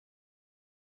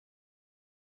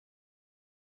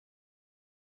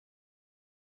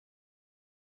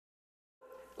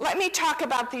let me talk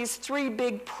about these three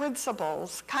big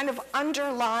principles, kind of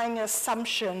underlying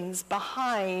assumptions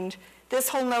behind this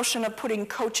whole notion of putting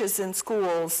coaches in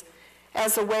schools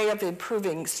as a way of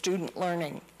improving student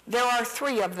learning. There are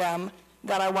three of them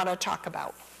that I want to talk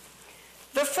about.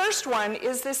 The first one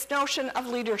is this notion of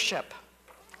leadership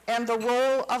and the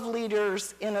role of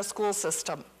leaders in a school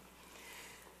system.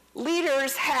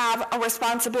 Leaders have a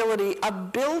responsibility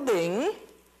of building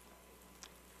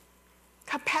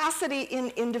capacity in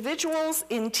individuals,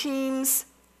 in teams,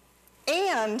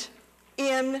 and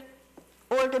in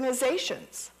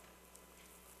organizations.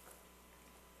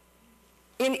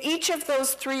 In each of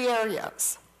those three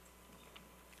areas,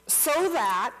 so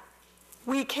that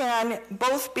we can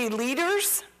both be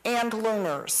leaders and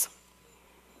learners.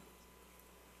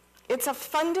 It's a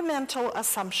fundamental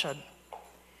assumption.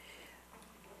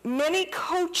 Many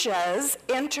coaches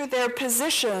enter their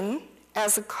position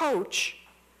as a coach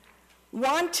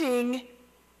wanting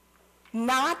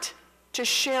not to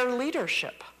share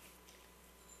leadership.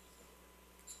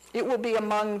 It will be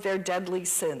among their deadly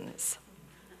sins.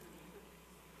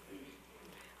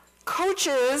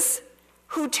 Coaches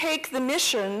who take the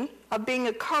mission of being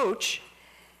a coach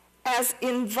as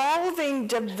involving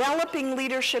developing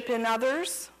leadership in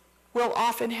others will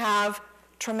often have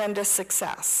tremendous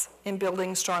success in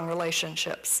building strong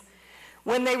relationships.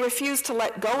 When they refuse to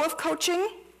let go of coaching,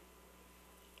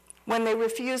 when they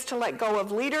refuse to let go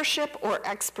of leadership or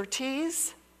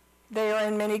expertise, they are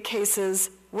in many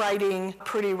cases riding a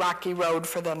pretty rocky road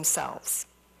for themselves.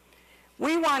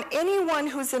 We want anyone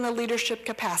who's in a leadership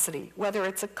capacity, whether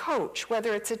it's a coach,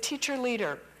 whether it's a teacher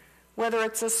leader, whether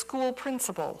it's a school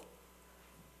principal,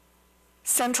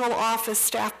 central office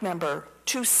staff member,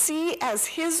 to see as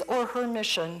his or her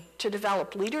mission to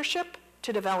develop leadership,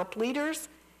 to develop leaders,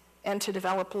 and to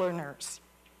develop learners.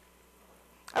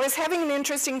 I was having an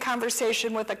interesting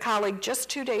conversation with a colleague just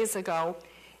 2 days ago,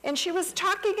 and she was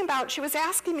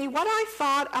asking me what I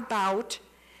thought about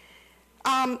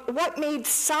what made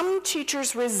some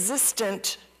teachers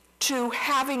resistant to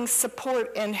having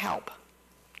support and help.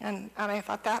 And I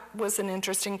thought that was an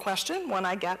interesting question, one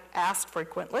I get asked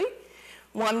frequently,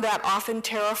 one that often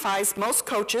terrifies most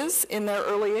coaches in their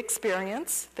early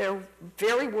experience. They're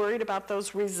very worried about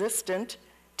those resistant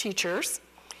teachers.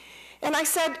 And I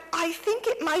said, I think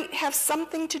it might have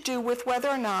something to do with whether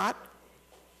or not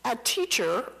a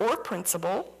teacher or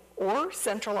principal or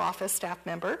central office staff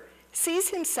member sees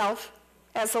himself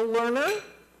as a learner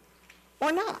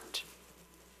or not.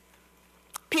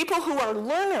 People who are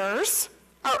learners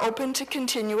are open to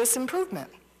continuous improvement.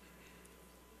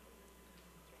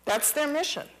 That's their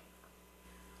mission.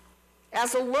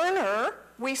 As a learner,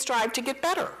 we strive to get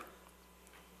better.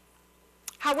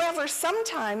 However,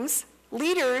 sometimes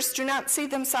leaders do not see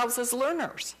themselves as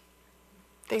learners.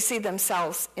 They see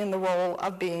themselves in the role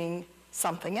of being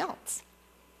something else.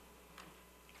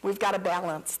 We've got to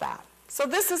balance that. So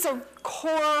this is a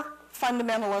core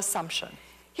fundamental assumption.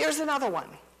 Here's another one.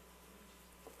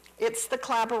 It's the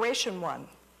collaboration one.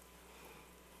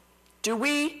 Do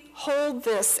we hold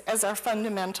this as our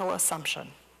fundamental assumption?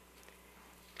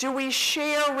 Do we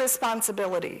share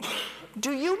responsibility?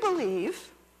 Do you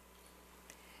believe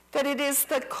that it is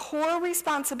the core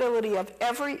responsibility of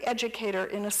every educator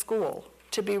in a school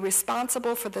to be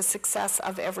responsible for the success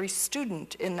of every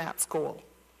student in that school?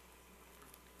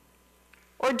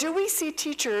 Or do we see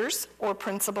teachers or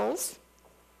principals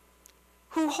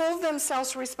who hold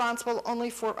themselves responsible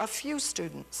only for a few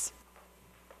students?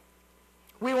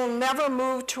 We will never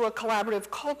move to a collaborative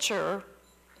culture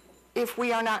if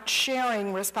we are not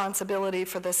sharing responsibility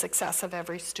for the success of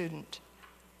every student.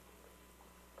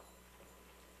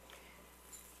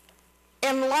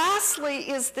 And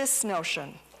lastly is this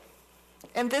notion,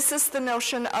 and this is the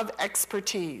notion of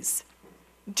expertise.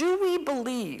 Do you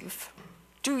believe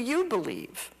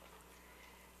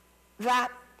that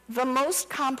the most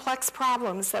complex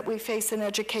problems that we face in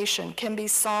education can be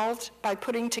solved by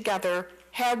putting together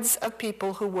heads of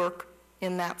people who work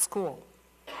in that school?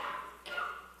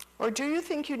 Or do you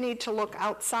think you need to look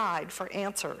outside for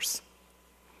answers?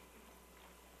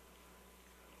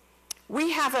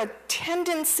 We have a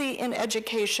tendency in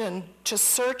education to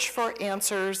search for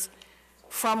answers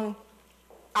from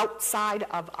outside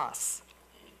of us.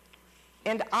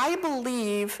 And I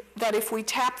believe that if we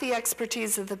tap the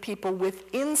expertise of the people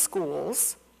within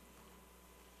schools,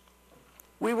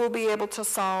 we will be able to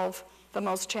solve the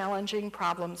most challenging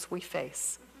problems we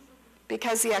face,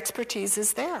 because the expertise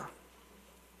is there.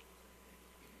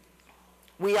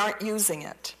 We aren't using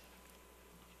it.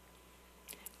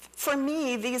 For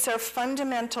me, these are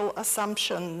fundamental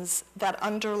assumptions that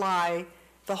underlie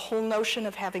the whole notion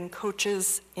of having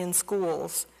coaches in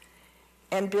schools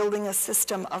and building a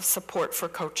system of support for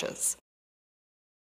coaches.